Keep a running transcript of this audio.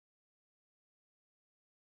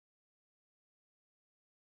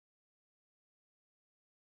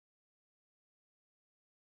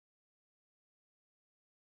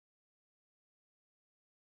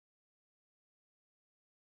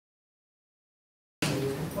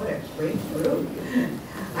Great group.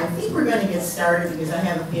 I think we're going to get started because I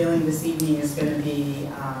have a feeling this evening is going to be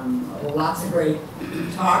lots of great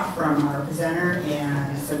talk from our presenter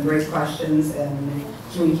and some great questions and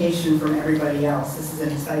communication from everybody else. This is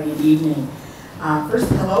an exciting evening. First,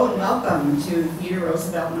 hello and welcome to Theodore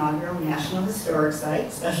Roosevelt Inaugural National Historic Site,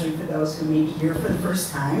 especially for those who may be here for the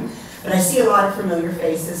first time. But I see a lot of familiar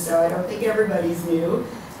faces, so I don't think everybody's new.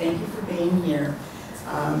 Thank you for being here.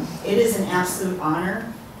 It is an absolute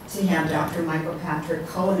honor to have Dr. Michael Patrick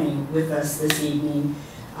Cullinane with us this evening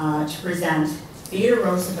to present Theodore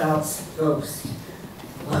Roosevelt's Ghost.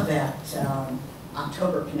 Love that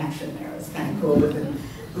October connection there. It's kind of cool with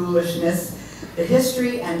the ghoulishness. The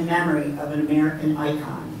history and memory of an American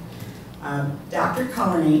icon. Dr.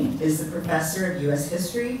 Cullinane is the professor of U.S.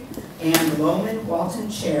 History and the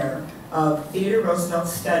Walton Chair of Theodore Roosevelt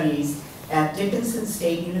Studies at Dickinson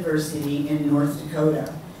State University in North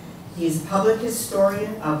Dakota. He is a public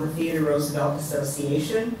historian of the Theodore Roosevelt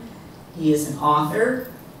Association. He is an author,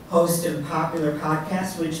 host of a popular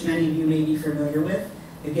podcast, which many of you may be familiar with,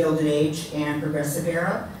 The Gilded Age and Progressive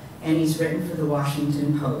Era, and he's written for the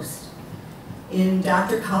Washington Post. In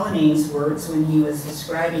Dr. Cullinane's words, when he was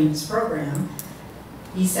describing his program,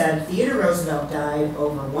 he said, Theodore Roosevelt died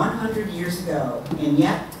over 100 years ago, and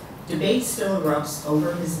yet debate still erupts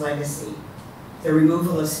over his legacy. The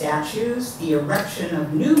removal of statues, the erection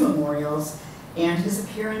of new memorials, and his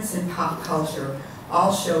appearance in pop culture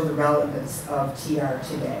all show the relevance of TR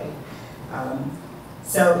today.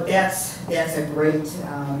 So that's a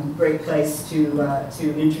great place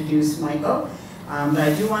to introduce Michael. But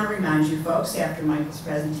I do want to remind you folks, after Michael's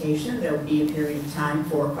presentation, there will be a period of time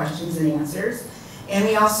for questions and answers. And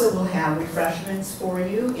we also will have refreshments for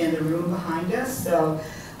you in the room behind us. So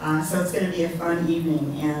it's going to be a fun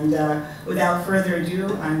evening. And without further ado,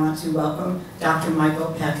 I want to welcome Dr.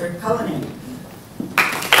 Michael Patrick Cullinane.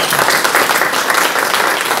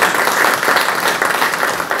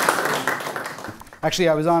 Actually,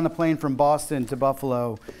 I was on the plane from Boston to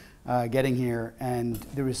Buffalo getting here, and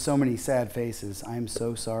there was so many sad faces. I am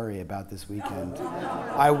so sorry about this weekend.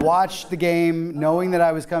 I watched the game knowing that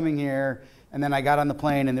I was coming here, and then I got on the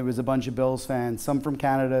plane and there was a bunch of Bills fans, some from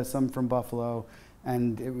Canada, some from Buffalo,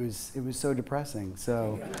 and it was so depressing.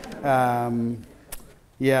 So,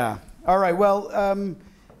 yeah. All right, well,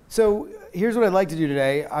 so here's what I'd like to do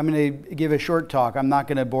today. I'm going to give a short talk. I'm not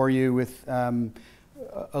going to bore you with a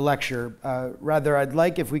lecture. Rather, I'd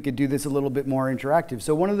like if we could do this a little bit more interactive.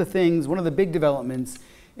 So one of the big developments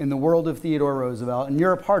in the world of Theodore Roosevelt, and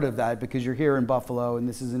you're a part of that because you're here in Buffalo and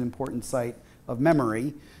this is an important site of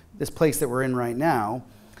memory, this place that we're in right now.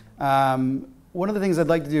 One of the things I'd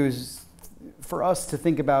like to do is for us to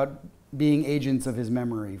think about being agents of his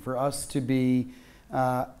memory, for us to be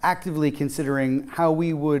actively considering how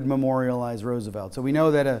we would memorialize Roosevelt. So we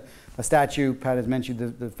know that a statue, Pat has mentioned,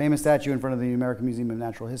 the famous statue in front of the American Museum of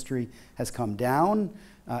Natural History has come down.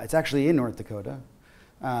 It's actually in North Dakota,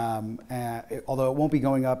 although it won't be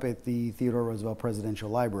going up at the Theodore Roosevelt Presidential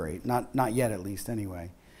Library, not yet at least anyway.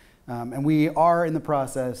 And we are in the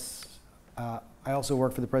process, I also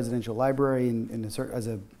work for the Presidential Library as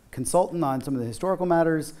a consultant on some of the historical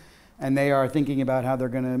matters, and they are thinking about how they're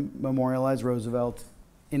going to memorialize Roosevelt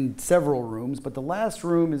in several rooms, but the last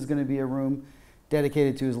room is going to be a room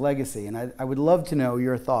dedicated to his legacy. And I would love to know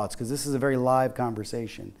your thoughts, because this is a very live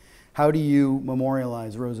conversation. How do you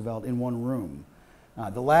memorialize Roosevelt in one room?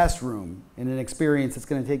 The last room, in an experience that's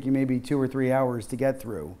going to take you maybe 2 or 3 hours to get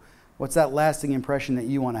through. What's that lasting impression that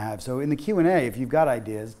you want to have? So in the Q&A, if you've got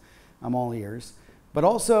ideas, I'm all ears. But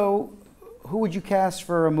also, who would you cast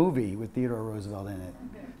for a movie with Theodore Roosevelt in it?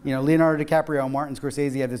 You know, Leonardo DiCaprio and Martin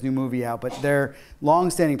Scorsese have this new movie out, but their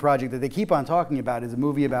long-standing project that they keep on talking about is a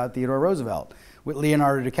movie about Theodore Roosevelt, with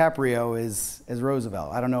Leonardo DiCaprio as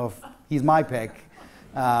Roosevelt. I don't know if he's my pick.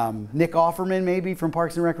 Nick Offerman, maybe, from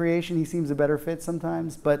Parks and Recreation. He seems a better fit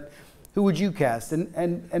sometimes. But who would you cast?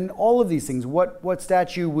 And all of these things, what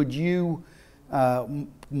statue would you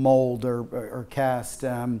mold or cast?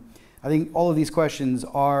 I think all of these questions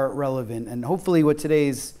are relevant, and hopefully what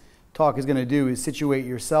today's talk is going to do is situate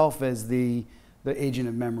yourself as the agent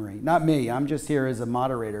of memory. Not me, I'm just here as a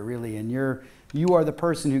moderator, really, and you are the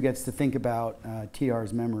person who gets to think about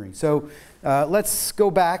TR's memory. So let's go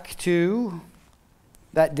back to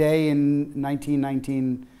that day in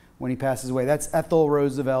 1919 when he passes away. That's Ethel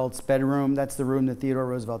Roosevelt's bedroom. That's the room that Theodore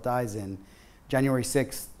Roosevelt dies in, January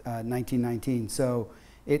 6th, 1919. So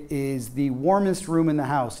it is the warmest room in the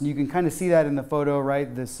house, and you can kind of see that in the photo,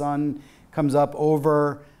 right? The sun comes up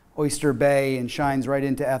over Oyster Bay and shines right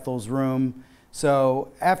into Ethel's room.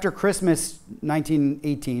 So after Christmas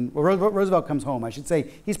 1918, well, Roosevelt comes home, I should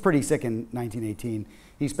say. He's pretty sick in 1918.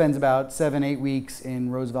 He spends about 7-8 weeks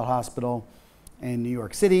in Roosevelt Hospital in New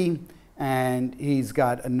York City, and he's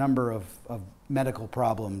got a number of medical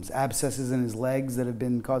problems, abscesses in his legs that have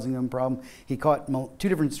been causing him a problem. He caught 2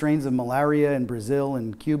 different strains of malaria in Brazil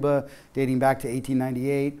and Cuba dating back to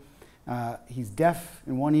 1898. He's deaf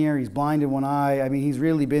in one ear, he's blind in one eye. I mean, he's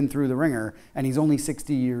really been through the ringer, and he's only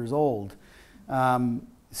 60 years old.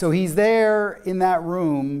 So he's there in that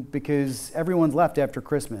room because everyone's left after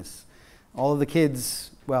Christmas. All of the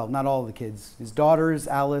kids, well, not all of the kids, his daughters,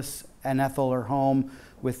 Alice and Ethel, are home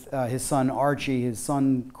with his son Archie. His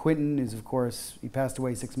son Quentin is, of course, he passed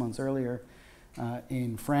away 6 months earlier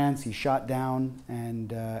in France. He's shot down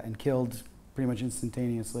and killed pretty much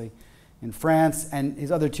instantaneously in France. And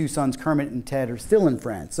his other 2 sons, Kermit and Ted, are still in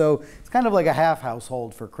France. So it's kind of like a half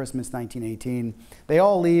household for Christmas 1918. They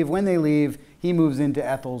all leave. When they leave, he moves into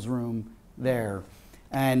Ethel's room there.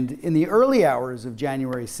 And in the early hours of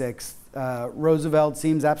January 6th, Roosevelt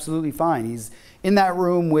seems absolutely fine. He's in that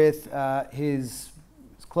room with his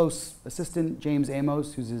close assistant, James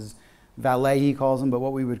Amos, who's his valet, he calls him, but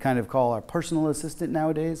what we would kind of call our personal assistant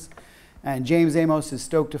nowadays. And James Amos has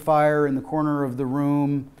stoked a fire in the corner of the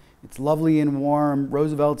room. It's lovely and warm.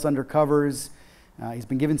 Roosevelt's under covers. He's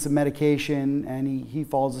been given some medication, and he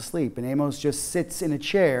falls asleep. And Amos just sits in a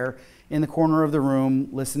chair in the corner of the room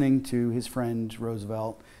listening to his friend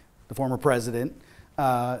Roosevelt, the former president,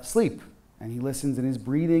 sleep. And he listens, and his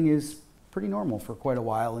breathing is pretty normal for quite a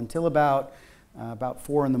while until about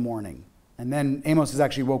 4 in the morning. And then Amos is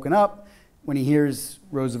actually woken up when he hears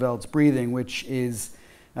Roosevelt's breathing, which is,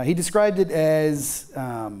 he described it as,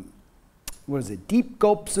 deep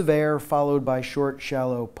gulps of air followed by short,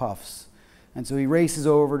 shallow puffs. And so he races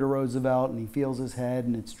over to Roosevelt, and he feels his head,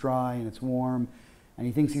 and it's dry, and it's warm, and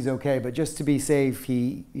he thinks he's okay. But just to be safe,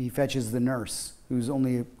 he fetches the nurse, who's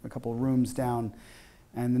only a couple of rooms down.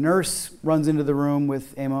 And the nurse runs into the room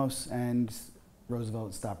with Amos, and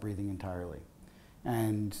Roosevelt stopped breathing entirely.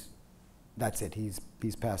 And that's it, he's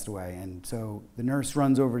passed away. And so the nurse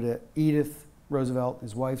runs over to Edith Roosevelt,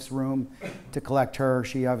 his wife's room, to collect her.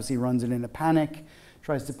 She obviously runs in a panic,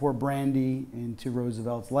 tries to pour brandy into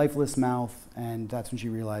Roosevelt's lifeless mouth, and that's when she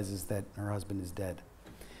realizes that her husband is dead.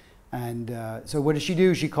 And so what does she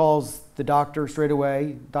do? She calls the doctor straight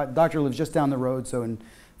away. Doctor lives just down the road, so in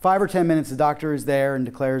 5 or 10 minutes, the doctor is there and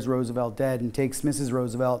declares Roosevelt dead and takes Mrs.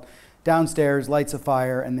 Roosevelt downstairs, lights a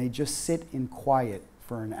fire, and they just sit in quiet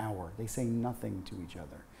for an hour. They say nothing to each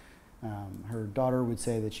other. Her daughter would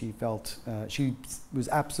say that she felt, she was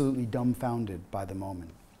absolutely dumbfounded by the moment.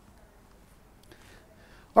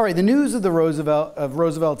 All right, the news of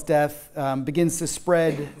Roosevelt's death begins to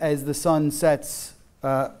spread as the sun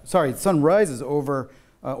the sun rises over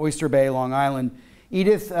Oyster Bay, Long Island.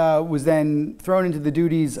 Edith was then thrown into the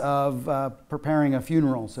duties of preparing a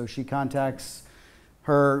funeral. So she contacts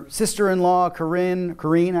her sister-in-law,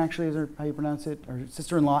 Corinne actually is how you pronounce it, her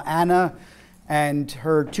sister-in-law, Anna, and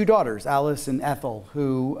her 2 daughters, Alice and Ethel,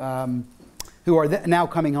 who are now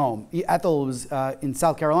coming home. Ethel was in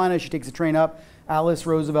South Carolina. She takes a train up. Alice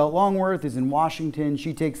Roosevelt Longworth is in Washington.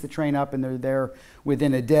 She takes the train up, and they're there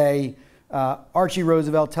within a day. Archie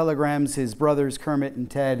Roosevelt telegrams his brothers Kermit and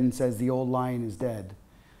Ted and says the old lion is dead.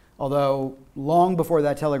 Although long before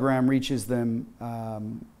that telegram reaches them,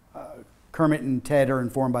 Kermit and Ted are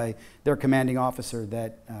informed by their commanding officer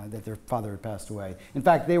that their father had passed away. In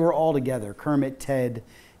fact, they were all together, Kermit, Ted,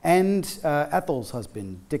 and Ethel's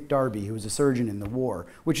husband, Dick Darby, who was a surgeon in the war,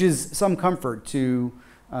 which is some comfort to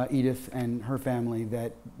Edith and her family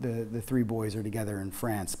that the 3 boys are together in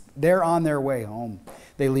France. They're on their way home.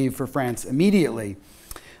 They leave for France immediately.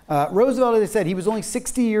 Roosevelt, as I said, he was only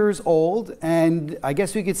 60 years old, and I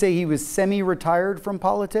guess we could say he was semi-retired from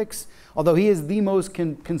politics, although he is the most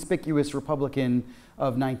conspicuous Republican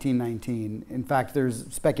of 1919. In fact, there's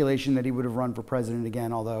speculation that he would have run for president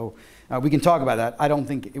again, although we can talk about that. I don't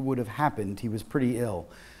think it would have happened. He was pretty ill.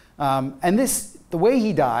 And the way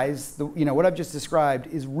he dies, what I've just described,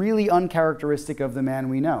 is really uncharacteristic of the man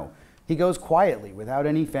we know. He goes quietly, without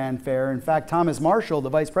any fanfare. In fact, Thomas Marshall, the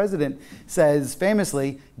vice president, says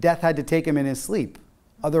famously, death had to take him in his sleep.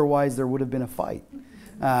 Otherwise, there would have been a fight.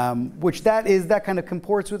 Which that kind of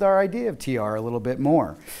comports with our idea of TR a little bit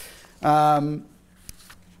more.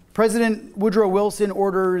 President Woodrow Wilson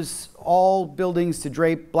orders all buildings to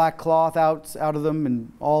drape black cloth out of them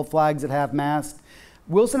and all flags at half-mast.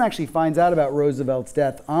 Wilson actually finds out about Roosevelt's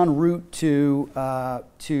death en route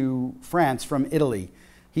to France from Italy.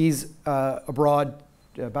 He's abroad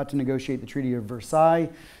about to negotiate the Treaty of Versailles,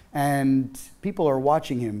 and people are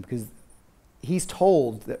watching him because he's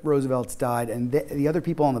told that Roosevelt's died, and the other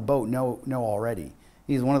people on the boat know already.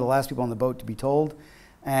 He's one of the last people on the boat to be told,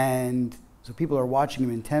 and so people are watching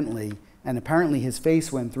him intently, and apparently his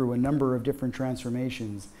face went through a number of different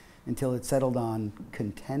transformations until it settled on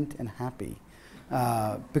content and happy.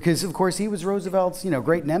 Because, of course, he was Roosevelt's,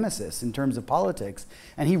 great nemesis in terms of politics,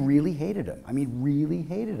 and he really hated him. I mean, really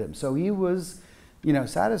hated him. So he was,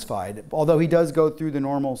 satisfied. Although he does go through the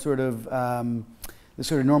normal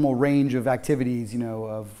normal range of activities,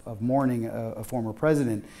 of mourning a former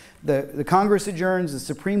president. The Congress adjourns, the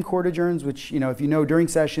Supreme Court adjourns, which, if during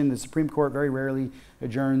session, the Supreme Court very rarely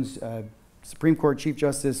adjourns. Supreme Court Chief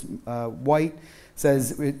Justice White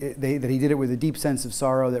says that he did it with a deep sense of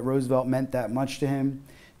sorrow that Roosevelt meant that much to him.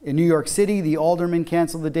 In New York City, the aldermen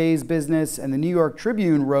canceled the day's business, and the New York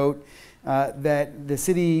Tribune wrote that the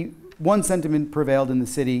city, one sentiment prevailed in the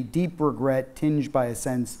city, deep regret tinged by a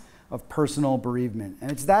sense of personal bereavement.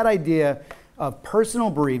 And it's that idea of personal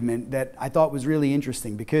bereavement that I thought was really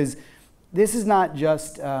interesting, because this is not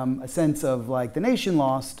just a sense of like the nation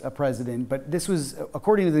lost a president, but this was,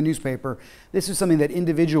 according to the newspaper, this was something that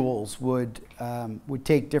individuals would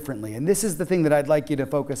take differently. And this is the thing that I'd like you to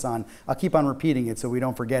focus on. I'll keep on repeating it so we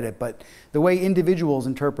don't forget it, but the way individuals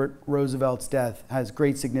interpret Roosevelt's death has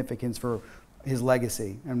great significance for his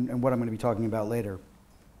legacy and what I'm going to be talking about later.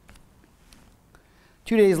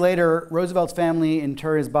 2 days later, Roosevelt's family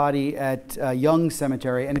inter his body at Young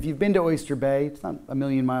Cemetery. And if you've been to Oyster Bay, it's not a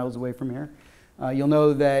million miles away from here, you'll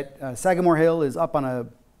know that Sagamore Hill is up on a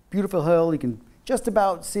beautiful hill. You can just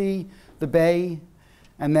about see the bay.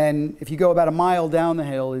 And then if you go about a mile down the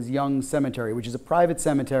hill is Young Cemetery, which is a private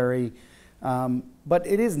cemetery. But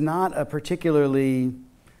it is not a particularly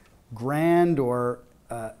grand or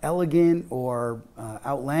elegant or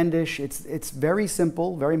outlandish. It's very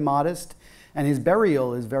simple, very modest. And his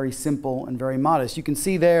burial is very simple and very modest. You can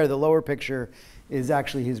see there, the lower picture is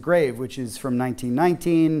actually his grave, which is from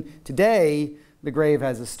 1919. Today, the grave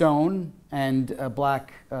has a stone and a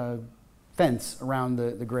black fence around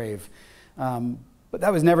the grave. But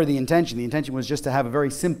that was never the intention. The intention was just to have a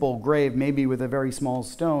very simple grave, maybe with a very small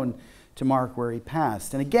stone to mark where he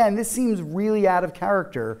passed. And again, this seems really out of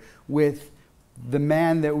character with the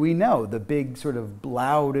man that we know, the big sort of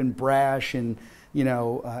loud and brash and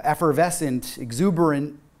effervescent,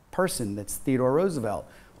 exuberant person that's Theodore Roosevelt.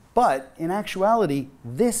 But in actuality,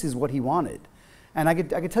 this is what he wanted. And I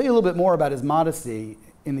could tell you a little bit more about his modesty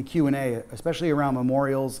in the Q&A, especially around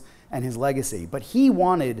memorials and his legacy. But he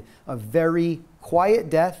wanted a very quiet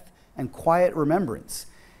death and quiet remembrance.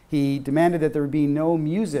 He demanded that there would be no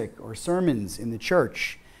music or sermons in the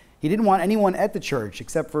church. He didn't want anyone at the church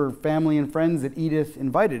except for family and friends that Edith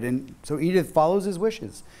invited. And so Edith follows his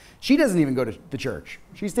wishes. She doesn't even go to the church.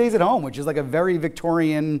 She stays at home, which is like a very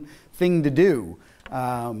Victorian thing to do.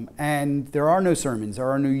 And there are no sermons, there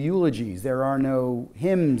are no eulogies, there are no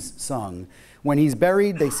hymns sung. When he's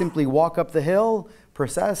buried, they simply walk up the hill,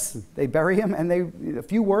 process, they bury him, and a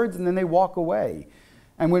few words, and then they walk away.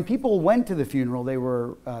 And when people went to the funeral,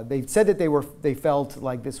 they said that they felt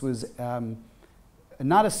like this was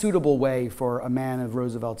not a suitable way for a man of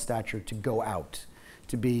Roosevelt's stature to go out,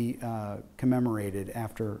 to be commemorated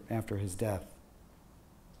after his death.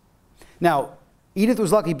 Now, Edith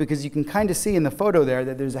was lucky because you can kind of see in the photo there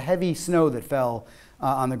that there's a heavy snow that fell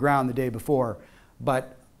on the ground the day before,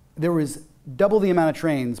 but there was double the amount of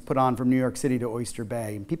trains put on from New York City to Oyster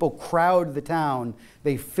Bay. And people crowd the town.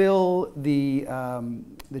 They fill the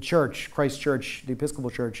church, Christ Church, the Episcopal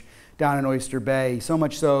Church, down in Oyster Bay, so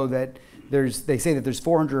much so that they say that there's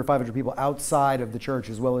 400 or 500 people outside of the church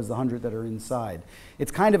as well as the 100 that are inside.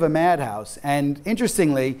 It's kind of a madhouse. And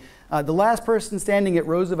interestingly, the last person standing at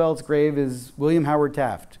Roosevelt's grave is William Howard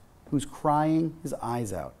Taft, who's crying his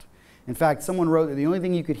eyes out. In fact, someone wrote that the only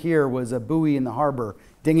thing you could hear was a buoy in the harbor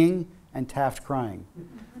dinging and Taft crying.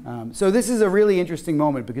 So this is a really interesting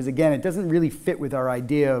moment because, again, it doesn't really fit with our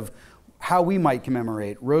idea of how we might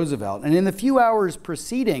commemorate Roosevelt. And in the few hours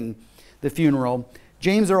preceding the funeral,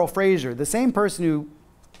 James Earl Fraser, the same person who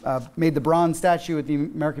made the bronze statue at the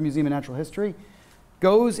American Museum of Natural History,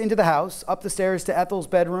 goes into the house, up the stairs to Ethel's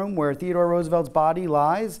bedroom where Theodore Roosevelt's body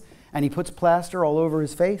lies, and he puts plaster all over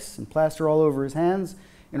his face and plaster all over his hands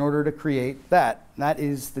in order to create that. That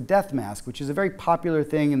is the death mask, which is a very popular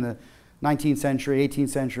thing in the 19th century, 18th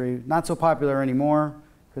century. Not so popular anymore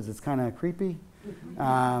because it's kind of creepy.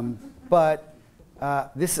 But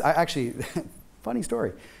actually, funny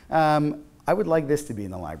story. I would like this to be in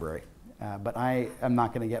the library, but I am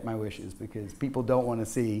not going to get my wishes because people don't want to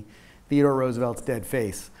see Theodore Roosevelt's dead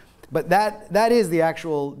face. But that is the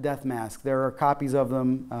actual death mask. There are copies of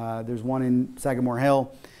them. There's one in Sagamore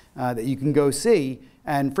Hill that you can go see.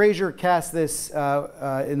 And Fraser cast this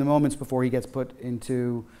in the moments before he gets put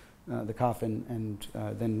into the coffin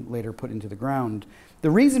and then later put into the ground. The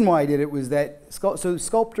reason why I did it was that so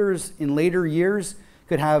sculptors in later years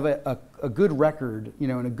could have a good record, you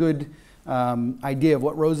know, and a good idea of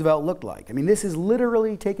what Roosevelt looked like. I mean, this is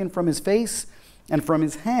literally taken from his face and from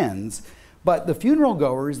his hands. But the funeral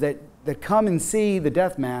goers that come and see the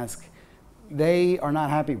death mask, they are not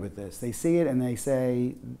happy with this. They see it and they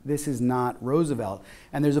say, this is not Roosevelt.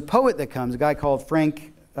 And there's a poet that comes, a guy called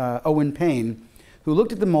Frank Owen Payne, who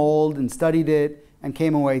looked at the mold and studied it and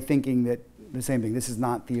came away thinking that the same thing, this is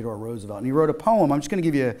not Theodore Roosevelt. And he wrote a poem. I'm just going to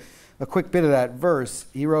give you a quick bit of that verse.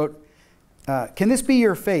 He wrote, can this be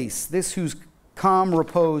your face, this whose calm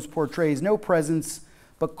repose portrays no presence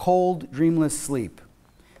but cold, dreamless sleep?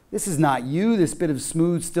 This is not you, this bit of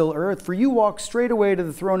smooth, still earth, for you walk straight away to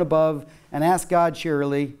the throne above and ask God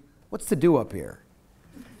cheerily, what's to do up here?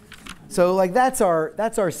 So like that's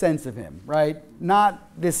our sense of him, right? Not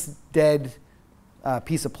this dead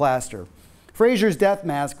piece of plaster. Fraser's death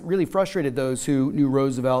mask really frustrated those who knew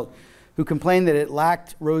Roosevelt, who complained that it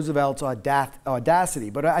lacked Roosevelt's audacity.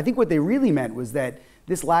 But I think what they really meant was that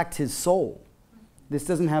this lacked his soul. This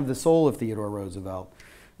doesn't have the soul of Theodore Roosevelt.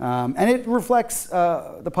 And it reflects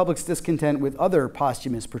the public's discontent with other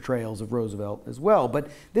posthumous portrayals of Roosevelt as well. But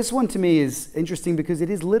this one to me is interesting because it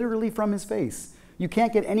is literally from his face. You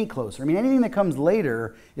can't get any closer. I mean, anything that comes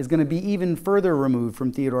later is going to be even further removed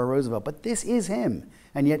from Theodore Roosevelt. But this is him.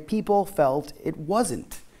 And yet people felt it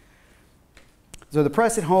wasn't. So the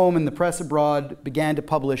press at home and the press abroad began to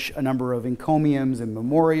publish a number of encomiums and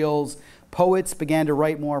memorials. Poets began to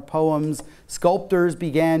write more poems. Sculptors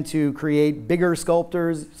began to create bigger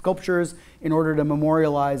sculptures in order to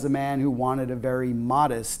memorialize a man who wanted a very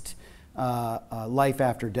modest life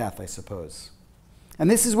after death, I suppose. And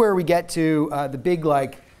this is where we get to the big,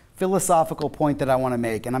 philosophical point that I want to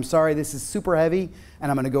make. And I'm sorry, this is super heavy,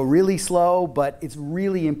 and I'm going to go really slow, but it's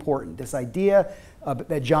really important. This idea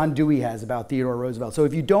that John Dewey has about Theodore Roosevelt. So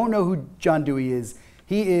if you don't know who John Dewey is,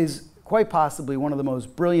 he is quite possibly one of the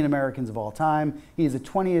most brilliant Americans of all time. He is a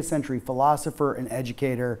 20th century philosopher and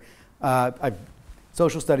educator.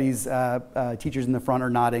 Social studies teachers in the front are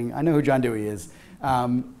nodding. I know who John Dewey is.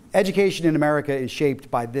 Education in America is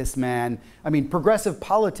shaped by this man. I mean, progressive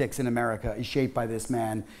politics in America is shaped by this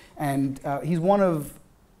man. And he's one of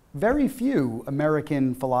very few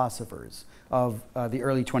American philosophers of the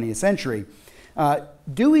early 20th century.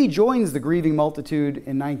 Dewey joins the grieving multitude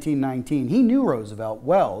in 1919. He knew Roosevelt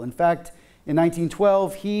well. In fact, in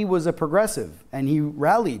 1912, he was a progressive, and he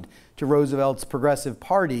rallied to Roosevelt's Progressive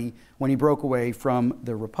Party when he broke away from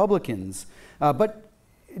the Republicans. But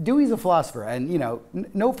Dewey's a philosopher, and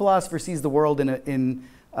no philosopher sees the world in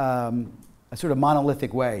a sort of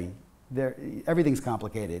monolithic way. Everything's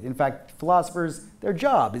complicated. In fact, philosophers, their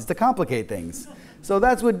job is to complicate things. So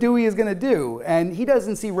that's what Dewey is going to do. And he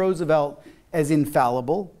doesn't see Roosevelt as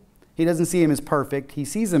infallible. He doesn't see him as perfect. He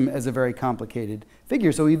sees him as a very complicated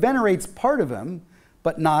figure. So he venerates part of him,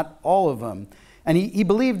 but not all of him. And he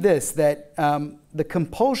believed this, that the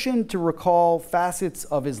compulsion to recall facets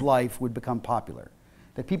of his life would become popular.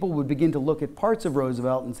 That people would begin to look at parts of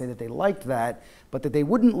Roosevelt and say that they liked that, but that they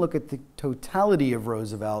wouldn't look at the totality of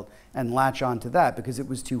Roosevelt and latch onto that because it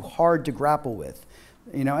was too hard to grapple with.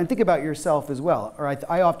 And think about yourself as well. Or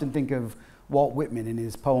I often think of Walt Whitman in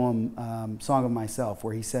his poem, Song of Myself,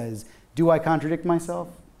 where he says, do I contradict myself?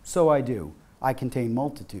 So I do. I contain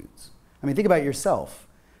multitudes. I mean, think about yourself.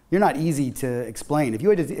 You're not easy to explain. If you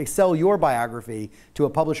had to sell your biography to a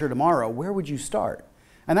publisher tomorrow, where would you start?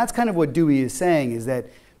 And that's kind of what Dewey is saying, is that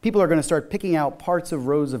people are going to start picking out parts of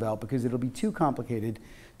Roosevelt because it'll be too complicated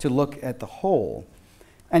to look at the whole.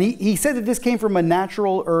 And he said that this came from a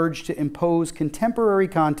natural urge to impose contemporary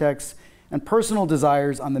contexts and personal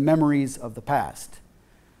desires on the memories of the past.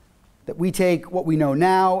 That we take what we know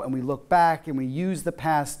now and we look back and we use the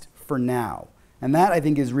past for now. And that, I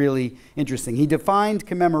think, is really interesting. He defined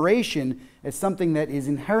commemoration as something that is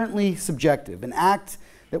inherently subjective, an act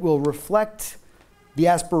that will reflect the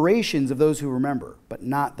aspirations of those who remember, but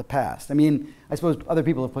not the past. I mean, I suppose other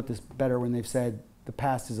people have put this better when they've said the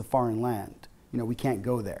past is a foreign land. We can't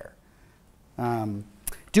go there.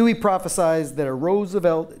 Dewey prophesied that a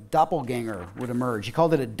Roosevelt doppelganger would emerge. He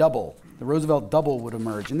called it a double. The Roosevelt double would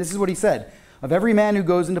emerge. And this is what he said. Of every man who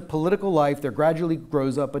goes into political life, there gradually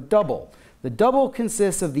grows up a double. The double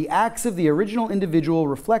consists of the acts of the original individual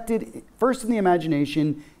reflected first in the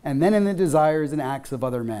imagination and then in the desires and acts of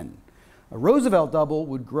other men. A Roosevelt double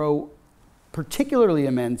would grow particularly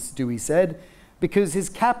immense, Dewey said, because his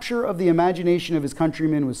capture of the imagination of his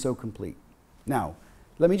countrymen was so complete. Now,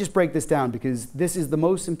 let me just break this down, because this is the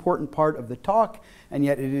most important part of the talk, and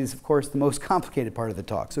yet it is, of course, the most complicated part of the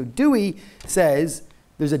talk. So Dewey says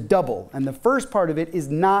there's a double, and the first part of it is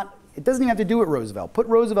not, it doesn't even have to do with Roosevelt. Put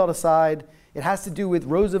Roosevelt aside. It has to do with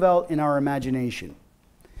Roosevelt in our imagination.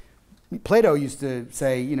 Plato used to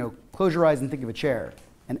say, you know, close your eyes and think of a chair.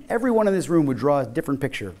 And everyone in this room would draw a different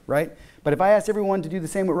picture, right? But if I asked everyone to do the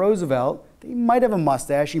same with Roosevelt, he might have a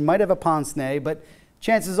mustache, he might have a pince-nez, but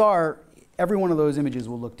chances are every one of those images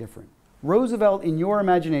will look different. Roosevelt in your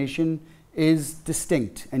imagination is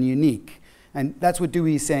distinct and unique. And that's what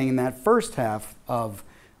Dewey is saying in that first half of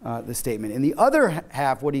the statement. In the other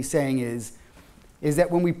half, what he's saying is that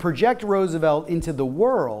when we project Roosevelt into the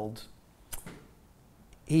world,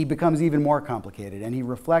 he becomes even more complicated, and he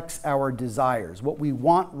reflects our desires, what we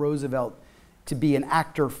want Roosevelt to be an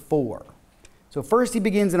actor for. So first he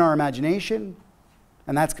begins in our imagination,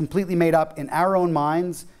 and that's completely made up in our own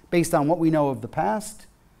minds based on what we know of the past.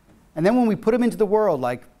 And then when we put him into the world,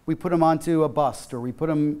 like we put him onto a bust or we put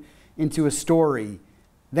him into a story,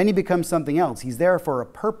 then he becomes something else. He's there for a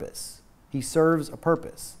purpose. He serves a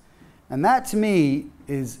purpose. And that, to me,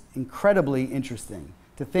 is incredibly interesting,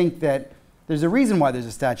 to think that there's a reason why there's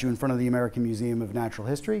a statue in front of the American Museum of Natural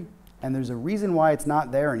History, and there's a reason why it's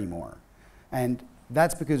not there anymore. And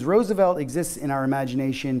that's because Roosevelt exists in our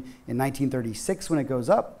imagination in 1936 when it goes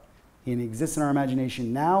up. He exists in our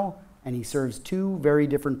imagination now, and he serves two very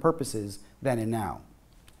different purposes then and now.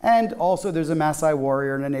 And also there's a Maasai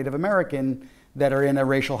warrior and a Native American that are in a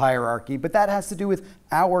racial hierarchy, but that has to do with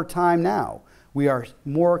our time now. We are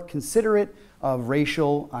more considerate of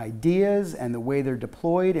racial ideas and the way they're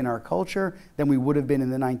deployed in our culture than we would have been in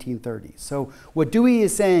the 1930s. So what Dewey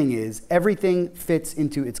is saying is everything fits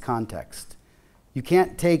into its context. You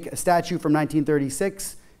can't take a statue from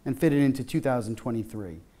 1936 and fit it into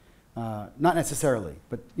 2023. Not necessarily,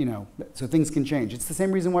 but you know, so things can change. It's the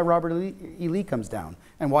same reason why Robert E. Lee comes down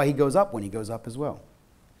and why he goes up when he goes up as well.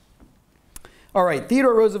 All right,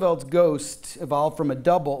 Theodore Roosevelt's ghost evolved from a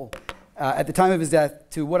double at the time of his death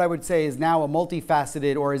to what I would say is now a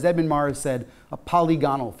multifaceted, or as Edmund Morris said, a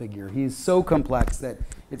polygonal figure. He's so complex that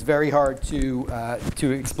it's very hard to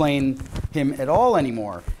explain him at all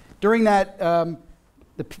anymore. During that,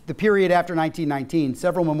 the period after 1919,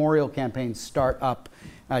 several memorial campaigns start up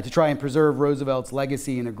to try and preserve Roosevelt's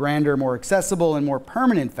legacy in a grander, more accessible, and more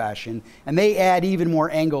permanent fashion, and they add even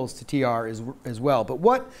more angles to TR as well. But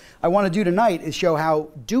what I want to do tonight is show how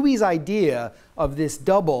Dewey's idea of this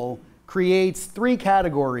double creates three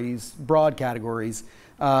categories, broad categories,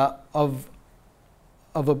 of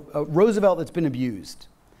a Roosevelt that's been abused.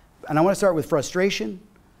 And I want to start with frustration,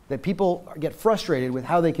 that people get frustrated with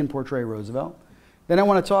how they can portray Roosevelt. Then I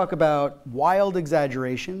want to talk about wild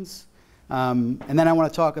exaggerations, and then I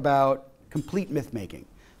want to talk about complete myth-making.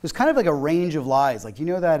 There's kind of like a range of lies. Like, you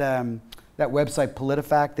know that, that website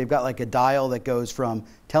PolitiFact? They've got like a dial that goes from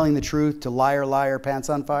telling the truth to liar, liar, pants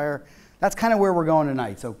on fire. That's kind of where we're going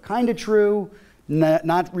tonight. So kind of true,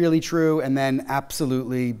 not really true, and then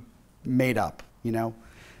absolutely made up, you know?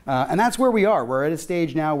 And that's where we are. We're at a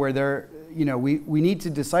stage now where we need to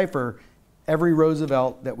decipher every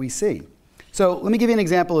Roosevelt that we see. So let me give you an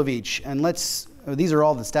example of each. And these are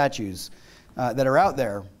all the statues that are out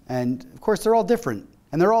there. And of course, they're all different.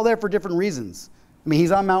 And they're all there for different reasons. I mean,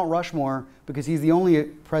 he's on Mount Rushmore because he's the only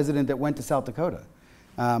president that went to South Dakota.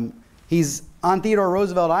 He's on Theodore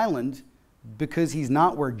Roosevelt Island because he's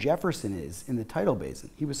not where Jefferson is in the tidal basin.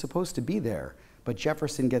 He was supposed to be there, but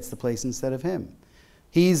Jefferson gets the place instead of him.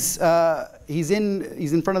 He's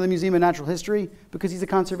in front of the Museum of Natural History because he's a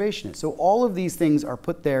conservationist. So all of these things are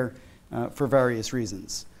put there for various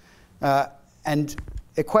reasons. And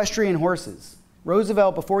equestrian horses.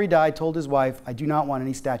 Roosevelt, before he died, told his wife, "I do not want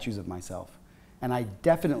any statues of myself. And I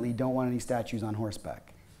definitely don't want any statues on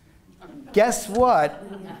horseback." Guess what?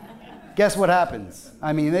 Guess what happens?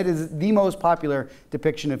 I mean, it is the most popular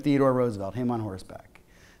depiction of Theodore Roosevelt, him on horseback.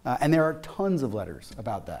 And there are tons of letters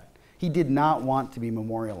about that. He did not want to be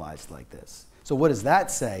memorialized like this. So what does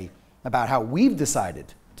that say about how we've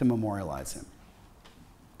decided to memorialize him?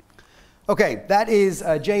 Okay, that is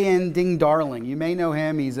J.N. Ding Darling. You may know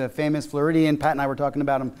him. He's a famous Floridian. Pat and I were talking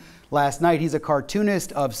about him last night. He's a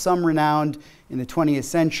cartoonist of some renown in the 20th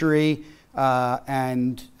century. I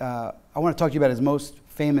want to talk to you about his most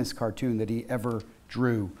famous cartoon that he ever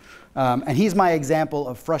drew. And he's my example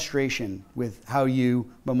of frustration with how you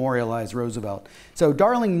memorialize Roosevelt. So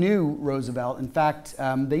Darling knew Roosevelt. In fact,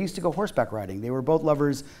 they used to go horseback riding. They were both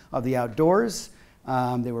lovers of the outdoors.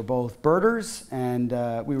 They were both birders. And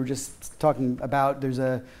we were just talking about, there's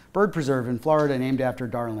a bird preserve in Florida named after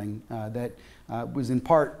Darling that was in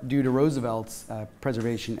part due to Roosevelt's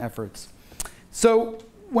preservation efforts. So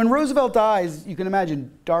when Roosevelt dies, you can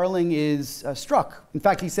imagine Darling is struck. In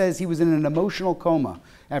fact, he says he was in an emotional coma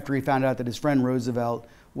after he found out that his friend Roosevelt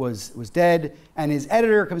was dead. And his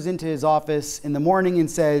editor comes into his office in the morning and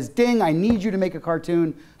says, Ding, I need you to make a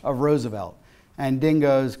cartoon of Roosevelt. And Ding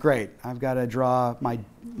goes, great, I've got to draw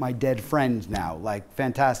my dead friend now, like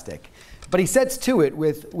fantastic. But he sets to it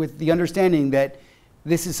with the understanding that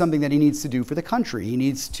this is something that he needs to do for the country. He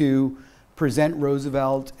needs to present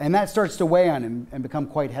Roosevelt, and that starts to weigh on him and become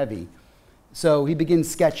quite heavy. So he begins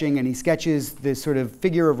sketching, and he sketches this sort of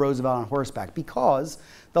figure of Roosevelt on horseback, because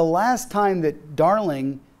the last time that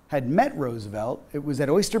Darling had met Roosevelt, it was at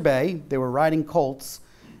Oyster Bay. They were riding colts,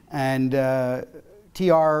 and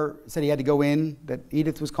TR said he had to go in, that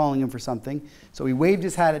Edith was calling him for something. So he waved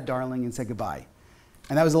his hat at Darling and said goodbye.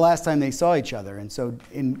 And that was the last time they saw each other. And so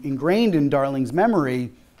ingrained in Darling's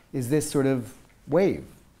memory is this sort of wave.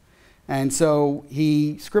 And so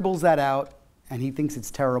he scribbles that out, and he thinks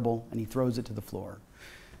it's terrible, and he throws it to the floor.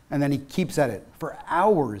 And then he keeps at it. For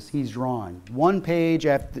hours, he's drawing. One page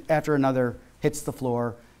after another hits the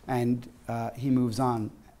floor, and he moves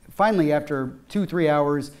on. Finally, after 2-3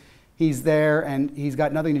 hours, he's there, and he's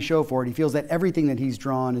got nothing to show for it. He feels that everything that he's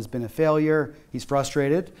drawn has been a failure. He's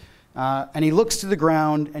frustrated. And he looks to the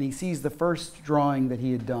ground, and he sees the first drawing that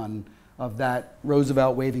he had done of that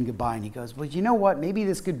Roosevelt waving goodbye. And he goes, well, you know what? Maybe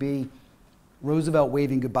this could be Roosevelt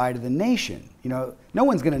waving goodbye to the nation. You know, no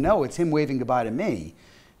one's going to know it's him waving goodbye to me.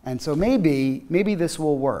 And so maybe this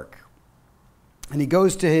will work. And he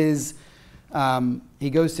goes to his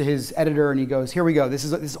editor, and he goes, here we go. This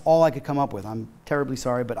is all I could come up with. I'm terribly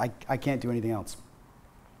sorry, but I can't do anything else.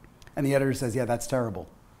 And the editor says, yeah, that's terrible.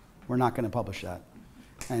 We're not going to publish that.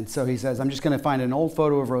 And so he says, I'm just going to find an old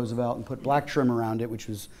photo of Roosevelt and put black trim around it, which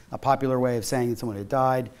was a popular way of saying that someone had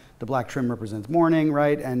died. The black trim represents mourning,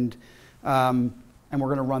 right? And we're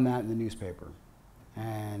going to run that in the newspaper.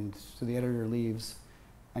 And so the editor leaves,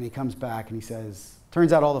 and he comes back, and he says,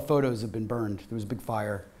 turns out all the photos have been burned. There was a big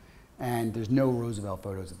fire, and there's no Roosevelt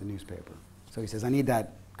photos at the newspaper. So he says, I need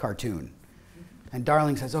that cartoon. And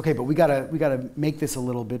Darling says, okay, but we gotta make this a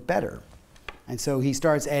little bit better. And so he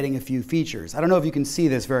starts adding a few features. I don't know if you can see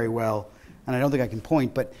this very well, and I don't think I can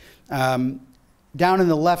point, but down in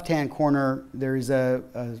the left-hand corner, there's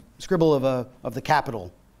a scribble of the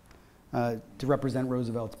Capitol to represent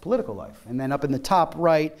Roosevelt's political life. And then up in the top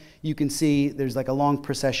right, you can see there's like a long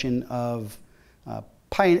procession of,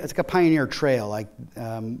 it's like a pioneer trail, like,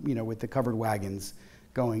 you know, with the covered wagons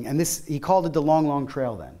going. And this, he called it the Long, Long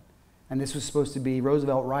Trail then. And this was supposed to be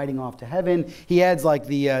Roosevelt riding off to heaven. He adds like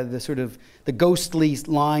the sort of the ghostly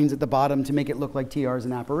lines at the bottom to make it look like TR is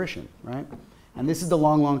an apparition, right? And this is the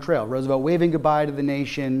Long, Long Trail. Roosevelt waving goodbye to the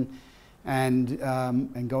nation and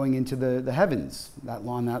going into the heavens,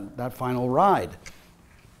 that final ride.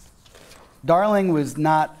 Darling was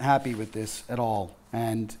not happy with this at all.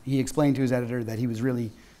 And he explained to his editor that he was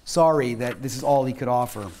really sorry that this is all he could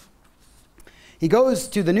offer. He goes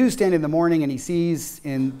to the newsstand in the morning, and he sees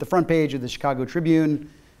in the front page of the Chicago Tribune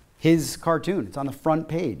his cartoon. It's on the front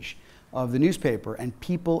page of the newspaper, and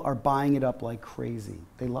people are buying it up like crazy.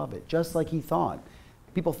 They love it, just like he thought.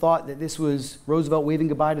 People thought that this was Roosevelt waving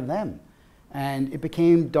goodbye to them. And it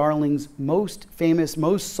became Darling's most famous,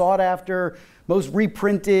 most sought after, most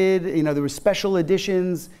reprinted. You know, there were special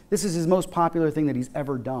editions. This is his most popular thing that he's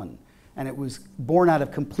ever done. And it was born out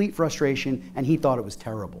of complete frustration, and he thought it was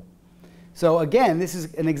terrible. So again, this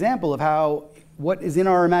is an example of how what is in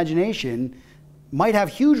our imagination might have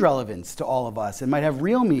huge relevance to all of us and might have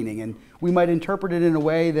real meaning, and we might interpret it in a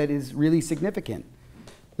way that is really significant.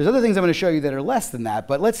 There's other things I'm going to show you that are less than that,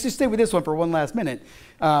 but let's just stay with this one for one last minute.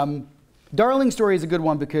 Darling's story is a good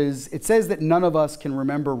one because it says that none of us can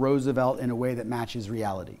remember Roosevelt in a way that matches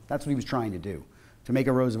reality. That's what he was trying to do, to make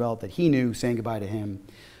a Roosevelt that he knew saying goodbye to him.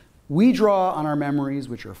 We draw on our memories,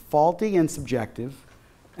 which are faulty and subjective,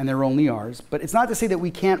 and they're only ours. But it's not to say that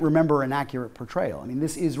we can't remember an accurate portrayal. I mean,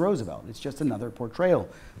 this is Roosevelt. It's just another portrayal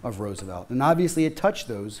of Roosevelt. And obviously it touched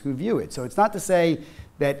those who view it. So it's not to say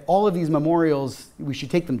that all of these memorials, we should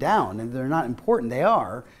take them down, and they're not important. They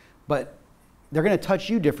are, but they're going to touch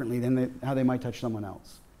you differently than how they might touch someone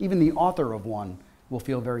else. Even the author of one will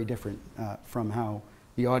feel very different from how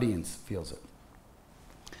the audience feels it.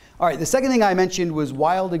 All right, the second thing I mentioned was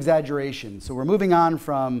wild exaggeration. So we're moving on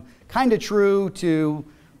from kind of true to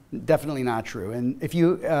definitely not true. And if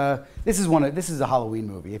you, this is a Halloween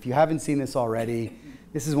movie. If you haven't seen this already,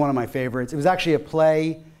 this is one of my favorites. It was actually a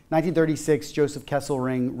play, 1936. Joseph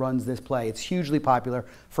Kesselring runs this play. It's hugely popular.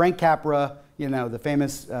 Frank Capra, you know, the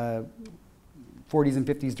famous 40s and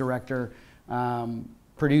 50s director,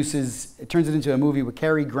 produces. It turns it into a movie with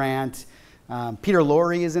Cary Grant. Peter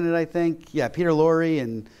Lorre is in it, I think. Yeah, Peter Lorre,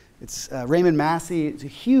 and it's Raymond Massey. It's a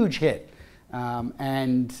huge hit.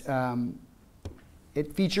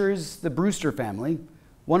 It features the Brewster family.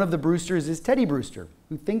 One of the Brewsters is Teddy Brewster,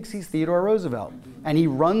 who thinks he's Theodore Roosevelt. And he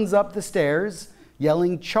runs up the stairs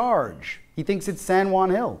yelling, "Charge!" He thinks it's San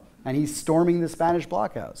Juan Hill, and he's storming the Spanish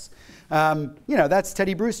blockhouse. You know, that's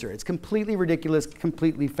Teddy Brewster. It's completely ridiculous,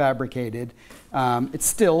 completely fabricated. It's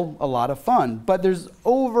still a lot of fun. But there's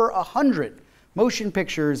over 100 motion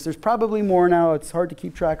pictures. There's probably more now. It's hard to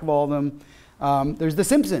keep track of all of them. There's The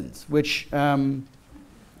Simpsons, which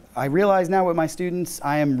I realize now with my students,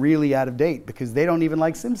 I am really out of date because they don't even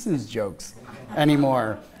like Simpsons jokes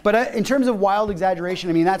anymore. But in terms of wild exaggeration,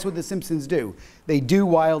 I mean, that's what The Simpsons do. They do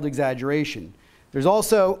wild exaggeration. There's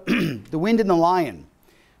also The Wind and the Lion,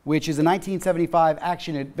 which is a 1975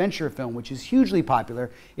 action-adventure film, which is hugely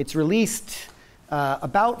popular. It's released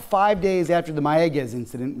about 5 days after the Mayaguez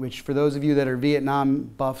incident, which for those of you that are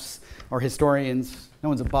Vietnam buffs or historians, no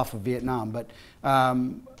one's a buff of Vietnam, but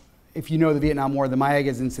if you know the Vietnam War, the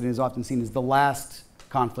Mayaguez incident is often seen as the last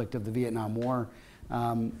conflict of the Vietnam War.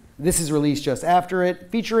 This is released just after it,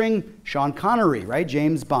 featuring Sean Connery, right,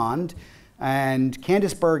 James Bond, and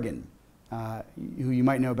Candice Bergen, who you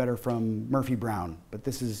might know better from Murphy Brown. But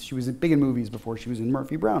she was big in movies before she was in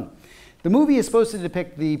Murphy Brown. The movie is supposed to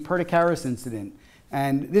depict the Perdicaris incident.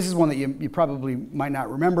 And this is one that you probably might not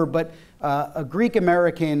remember, but a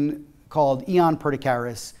Greek-American called Ion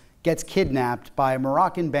Perdicaris gets kidnapped by a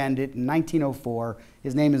Moroccan bandit in 1904.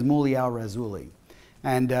 His name is Mouli al-Razuli.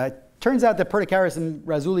 And turns out that Perdicaris and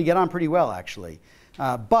Razuli get on pretty well, actually.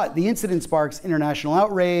 But the incident sparks international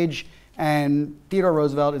outrage, and Theodore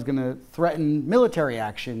Roosevelt is going to threaten military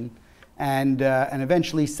action and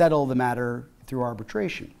eventually settle the matter through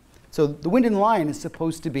arbitration. So The Wind and the Lion is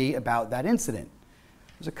supposed to be about that incident.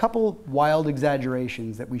 There's a couple wild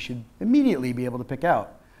exaggerations that we should immediately be able to pick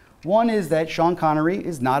out. One is that Sean Connery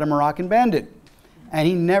is not a Moroccan bandit, and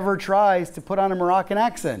he never tries to put on a Moroccan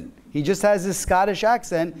accent. He just has this Scottish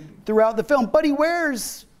accent throughout the film, but he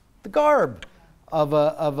wears the garb of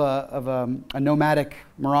a nomadic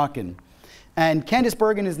Moroccan. And Candice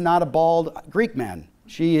Bergen is not a bald Greek man.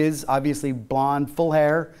 She is obviously blonde, full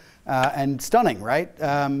hair, and stunning, right?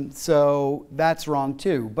 So that's wrong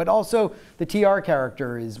too. But also the TR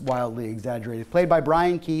character is wildly exaggerated, played by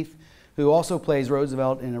Brian Keith, who also plays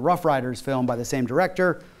Roosevelt in a Rough Riders film by the same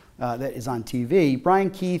director that is on TV. Brian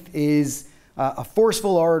Keith is a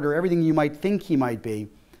forceful orator, everything you might think he might be,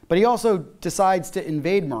 but he also decides to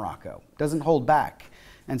invade Morocco, doesn't hold back.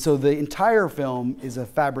 And so the entire film is a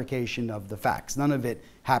fabrication of the facts. None of it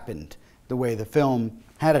happened the way the film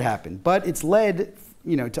had it happen. But it's led,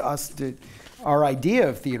 you know, to our idea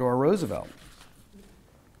of Theodore Roosevelt.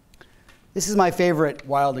 This is my favorite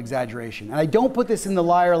wild exaggeration. And I don't put this in the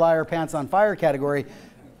liar, liar, pants on fire category.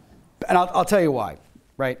 And I'll tell you why,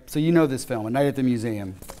 right? So you know this film, A Night at the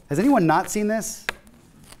Museum. Has anyone not seen this?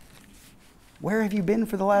 Where have you been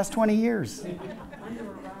for the last 20 years? Under a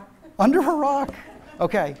rock. Under a rock.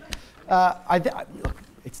 Okay. Look,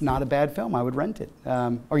 it's not a bad film. I would rent it.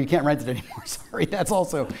 Or you can't rent it anymore. Sorry, that's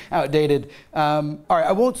also outdated. All right,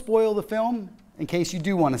 I won't spoil the film in case you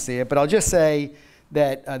do want to see it, but I'll just say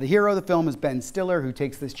that the hero of the film is Ben Stiller, who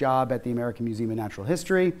takes this job at the American Museum of Natural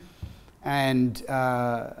History. And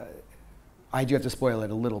I do have to spoil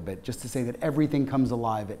it a little bit, just to say that everything comes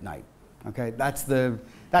alive at night. Okay, that's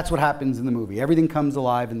what happens in the movie. Everything comes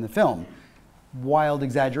alive in the film. Wild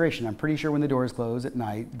exaggeration. I'm pretty sure when the doors close at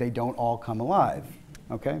night, they don't all come alive.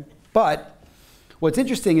 Okay, but what's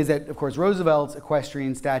interesting is that, of course, Roosevelt's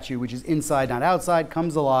equestrian statue, which is inside, not outside,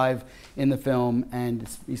 comes alive in the film, and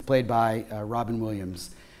he's played by Robin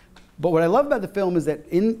Williams. But what I love about the film is that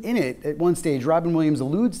in it, at one stage, Robin Williams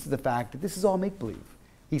alludes to the fact that this is all make-believe.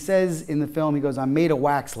 He says in the film, he goes, "I'm made of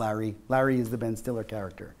wax, Larry." Larry is the Ben Stiller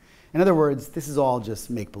character. In other words, this is all just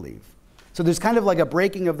make-believe. So there's kind of like a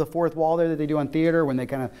breaking of the fourth wall there that they do on theater when they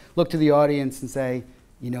kind of look to the audience and say,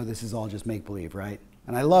 you know, this is all just make-believe, right?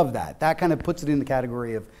 And I love that. That kind of puts it in the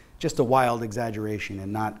category of just a wild exaggeration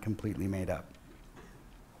and not completely made up.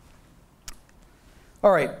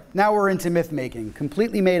 All right, now we're into myth making.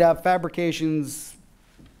 Completely made up, fabrications,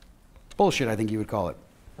 bullshit, I think you would call it.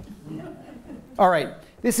 All right,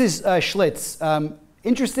 this is Schlitz.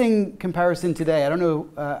 Interesting comparison today. I don't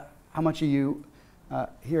know how much of you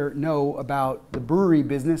here know about the brewery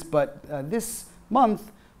business, but this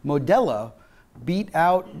month, Modelo beat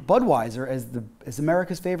out Budweiser as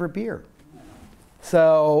America's favorite beer.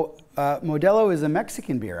 So Modelo is a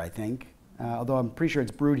Mexican beer, I think, although I'm pretty sure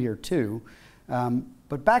it's brewed here too.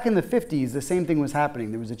 But back in the 50s, the same thing was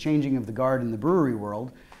happening. There was a changing of the guard in the brewery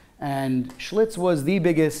world, and Schlitz was the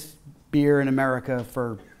biggest beer in America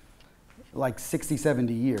for like 60,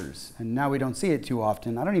 70 years. And now we don't see it too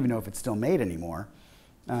often. I don't even know if it's still made anymore.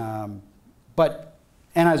 But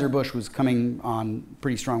Anheuser-Busch was coming on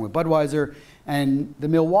pretty strong with Budweiser. And the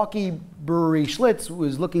Milwaukee brewery Schlitz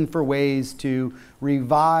was looking for ways to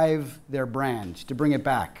revive their brand, to bring it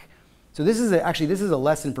back. So this is actually a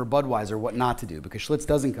lesson for Budweiser what not to do, because Schlitz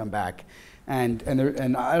doesn't come back. And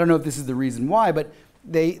I don't know if this is the reason why, but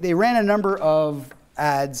they ran a number of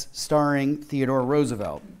ads starring Theodore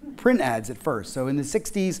Roosevelt. Print ads at first. So in the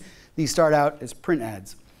 60s, these start out as print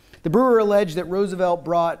ads. The brewer alleged that Roosevelt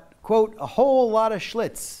brought, quote, a whole lot of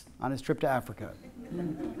Schlitz on his trip to Africa.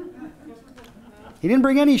 He didn't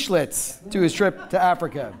bring any Schlitz to his trip to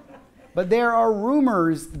Africa. But there are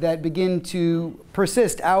rumors that begin to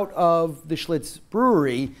persist out of the Schlitz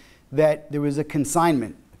brewery that there was a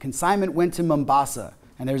consignment. A consignment went to Mombasa,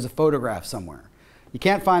 and there's a photograph somewhere. You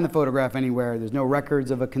can't find the photograph anywhere. There's no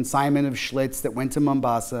records of a consignment of Schlitz that went to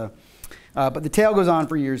Mombasa. But the tale goes on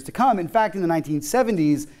for years to come. In fact, in the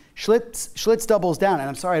 1970s, Schlitz doubles down. And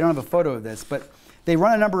I'm sorry, I don't have a photo of this, but they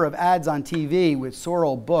run a number of ads on TV with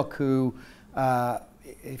Sorrel Book, who,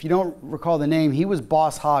 if you don't recall the name, he was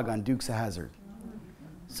Boss Hogg on Dukes of Hazzard.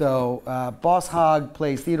 So Boss Hogg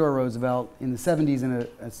plays Theodore Roosevelt in the 70s in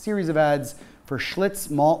a series of ads for Schlitz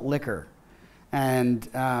malt liquor.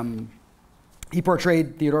 And he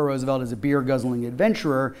portrayed Theodore Roosevelt as a beer-guzzling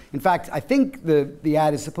adventurer. In fact, I think the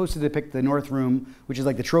ad is supposed to depict the North Room, which is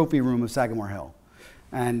like the trophy room of Sagamore Hill.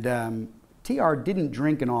 And TR didn't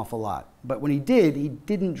drink an awful lot. But when he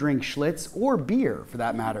didn't drink Schlitz or beer, for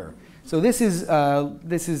that matter. So this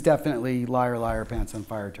is definitely liar, liar, pants on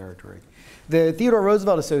fire territory. The Theodore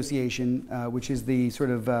Roosevelt Association, which is the sort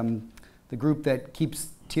of the group that keeps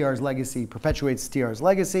TR's legacy, perpetuates TR's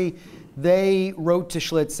legacy, they wrote to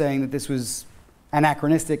Schlitz saying that this was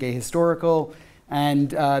anachronistic, ahistorical,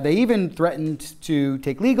 and they even threatened to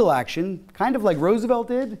take legal action, kind of like Roosevelt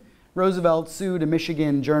did. Roosevelt sued a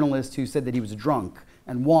Michigan journalist who said that he was drunk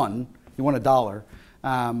and won. He won $1.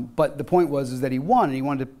 But the point was that he won, and he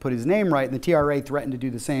wanted to put his name right, and the TRA threatened to do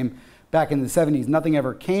the same back in the 70s. Nothing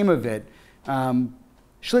ever came of it.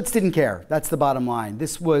 Schlitz didn't care. That's the bottom line.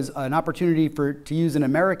 This was an opportunity to use an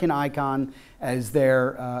American icon as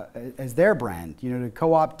their brand, to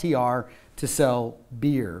co-opt TR to sell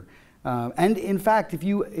beer. And in fact, if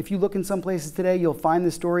you look in some places today, you'll find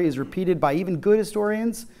this story is repeated by even good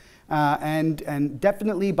historians, and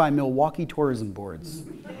definitely by Milwaukee tourism boards,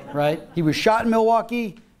 right? He was shot in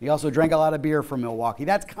Milwaukee. He also drank a lot of beer from Milwaukee.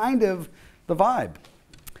 That's kind of the vibe.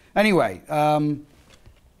 Anyway,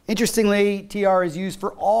 interestingly, TR is used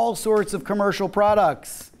for all sorts of commercial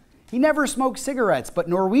products. He never smoked cigarettes, but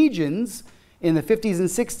Norwegians in the 50s and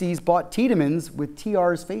 60s bought Tiedemans with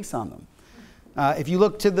TR's face on them. If you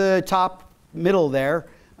look to the top middle there,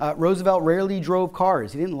 Roosevelt rarely drove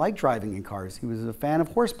cars. He didn't like driving in cars. He was a fan of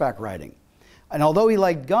horseback riding. And although he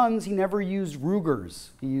liked guns, he never used Rugers.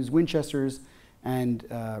 He used Winchesters and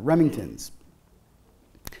Remingtons.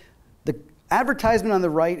 The advertisement on the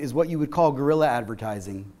right is what you would call guerrilla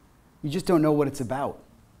advertising. You just don't know what it's about.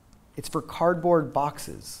 It's for cardboard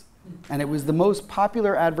boxes. And it was the most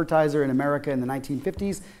popular advertiser in America in the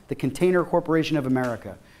 1950s, the Container Corporation of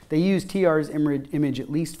America. They used TR's image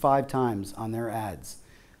at least 5 times on their ads.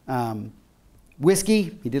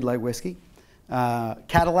 Whiskey, he did like whiskey.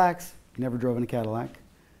 Cadillacs, he never drove in a Cadillac.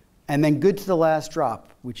 And then good to the last drop,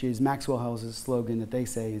 which is Maxwell House's slogan that they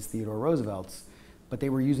say is Theodore Roosevelt's. But they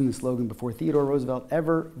were using the slogan before Theodore Roosevelt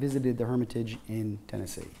ever visited the Hermitage in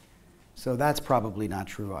Tennessee. So that's probably not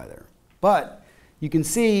true either. But you can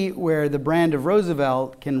see where the brand of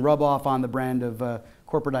Roosevelt can rub off on the brand of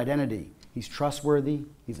corporate identity. He's trustworthy,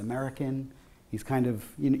 he's American, he's kind of,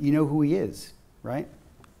 you know who he is, right?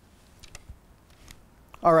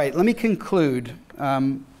 All right, let me conclude.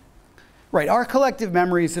 Right, our collective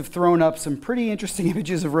memories have thrown up some pretty interesting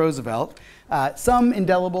images of Roosevelt. Some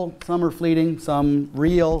indelible, some are fleeting, some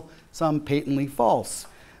real, some patently false.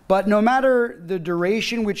 But no matter the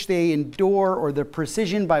duration which they endure or the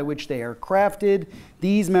precision by which they are crafted,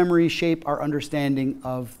 these memories shape our understanding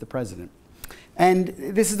of the president. And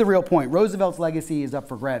this is the real point. Roosevelt's legacy is up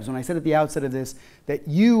for grabs. When I said at the outset of this that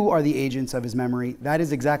you are the agents of his memory, that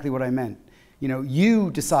is exactly what I meant.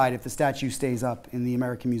 You decide if the statue stays up in the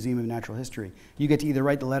American Museum of Natural History. You get to either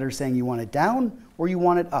write the letter saying you want it down or you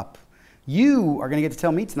want it up. You are going to get to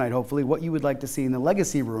tell me tonight, hopefully, what you would like to see in the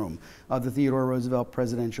legacy room of the Theodore Roosevelt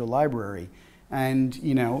Presidential Library. And,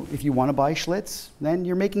 if you want to buy Schlitz, then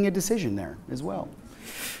you're making a decision there as well.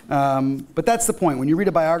 But that's the point. When you read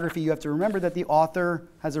a biography, you have to remember that the author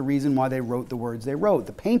has a reason why they wrote the words they wrote.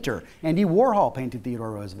 The painter, Andy Warhol, painted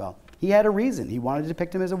Theodore Roosevelt. He had a reason. He wanted to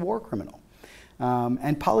depict him as a war criminal.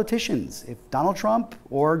 And politicians, if Donald Trump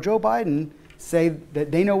or Joe Biden say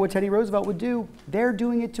that they know what Teddy Roosevelt would do, they're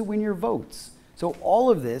doing it to win your votes. So all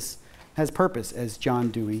of this has purpose, as John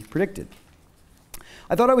Dewey predicted.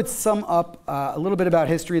 I thought I would sum up a little bit about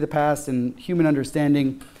history of the past and human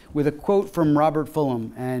understanding with a quote from Robert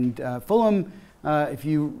Fulghum. And Fulghum, if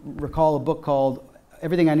you recall a book called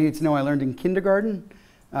Everything I Needed to Know I Learned in Kindergarten,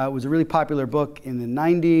 was a really popular book in the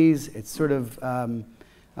 90s. It's sort of,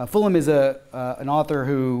 Fulghum is an author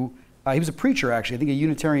who, he was a preacher actually, I think a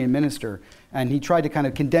Unitarian minister, and he tried to kind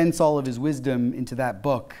of condense all of his wisdom into that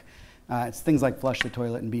book. It's things like flush the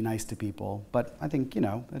toilet and be nice to people, but I think, you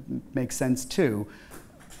know, it makes sense too.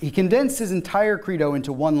 He condensed his entire credo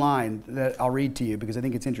into one line that I'll read to you because I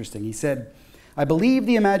think it's interesting. He said, "I believe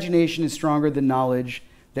the imagination is stronger than knowledge,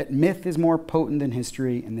 that myth is more potent than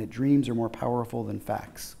history, and that dreams are more powerful than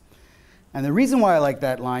facts." And the reason why I like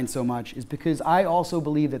that line so much is because I also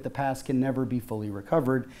believe that the past can never be fully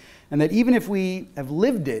recovered, and that even if we have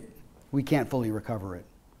lived it, we can't fully recover it.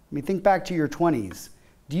 I mean, think back to your 20s.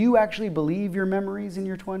 Do you actually believe your memories in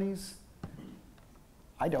your 20s?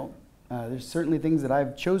 I don't. There's certainly things that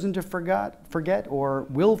I've chosen to forget or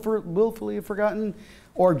willfully have forgotten,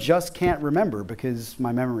 or just can't remember because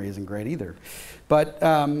my memory isn't great either. But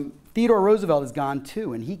Theodore Roosevelt is gone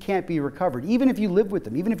too, and he can't be recovered. Even if you live with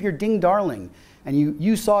him, even if you're ding darling and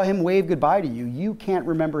you saw him wave goodbye to you, you can't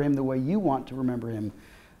remember him the way you want to remember him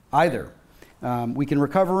either. We can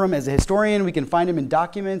recover him as a historian, we can find him in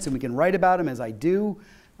documents, and we can write about him as I do,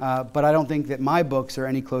 but I don't think that my books are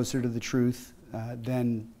any closer to the truth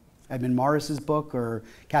than Edmund Morris's book or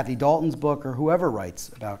Kathy Dalton's book or whoever writes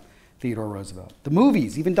about Theodore Roosevelt. The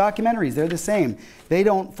movies, even documentaries, they're the same. They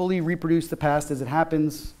don't fully reproduce the past as it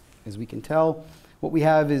happens, as we can tell. What we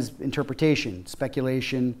have is interpretation,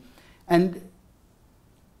 speculation, and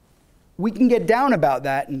we can get down about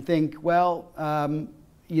that and think, well,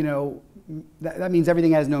 you know, that means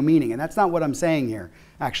everything has no meaning. And that's not what I'm saying here,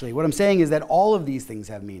 actually. What I'm saying is that all of these things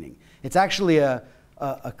have meaning. It's actually a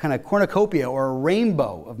kind of cornucopia or a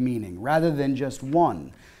rainbow of meaning rather than just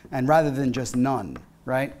one and rather than just none,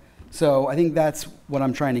 right? So I think that's what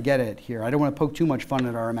I'm trying to get at here. I don't want to poke too much fun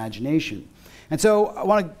at our imagination. And so I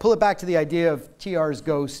want to pull it back to the idea of TR's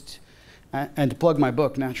ghost and to plug my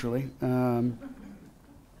book, naturally.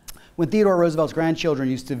 When Theodore Roosevelt's grandchildren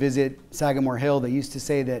used to visit Sagamore Hill, they used to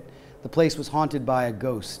say that the place was haunted by a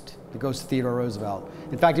ghost, the ghost of Theodore Roosevelt.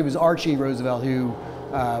 In fact, it was Archie Roosevelt who,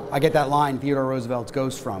 I get that line, Theodore Roosevelt's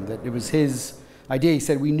ghost, from, that it was his idea. He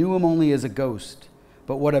said, "We knew him only as a ghost,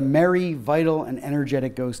 but what a merry, vital, and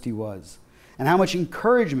energetic ghost he was, and how much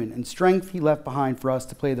encouragement and strength he left behind for us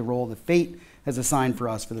to play the role that fate has assigned for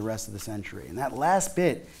us for the rest of the century." And that last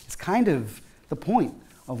bit is kind of the point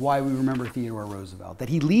of why we remember Theodore Roosevelt, that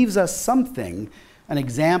he leaves us something, an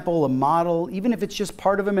example, a model, even if it's just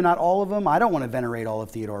part of him and not all of him. I don't want to venerate all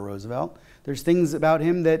of Theodore Roosevelt. There's things about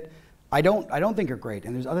him that I don't think are great,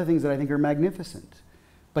 and there's other things that I think are magnificent.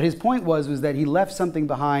 But his point was that he left something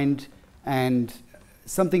behind, and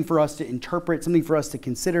something for us to interpret, something for us to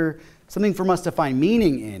consider, something for us to find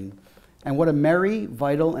meaning in, and what a merry,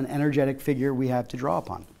 vital, and energetic figure we have to draw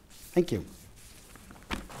upon. Thank you.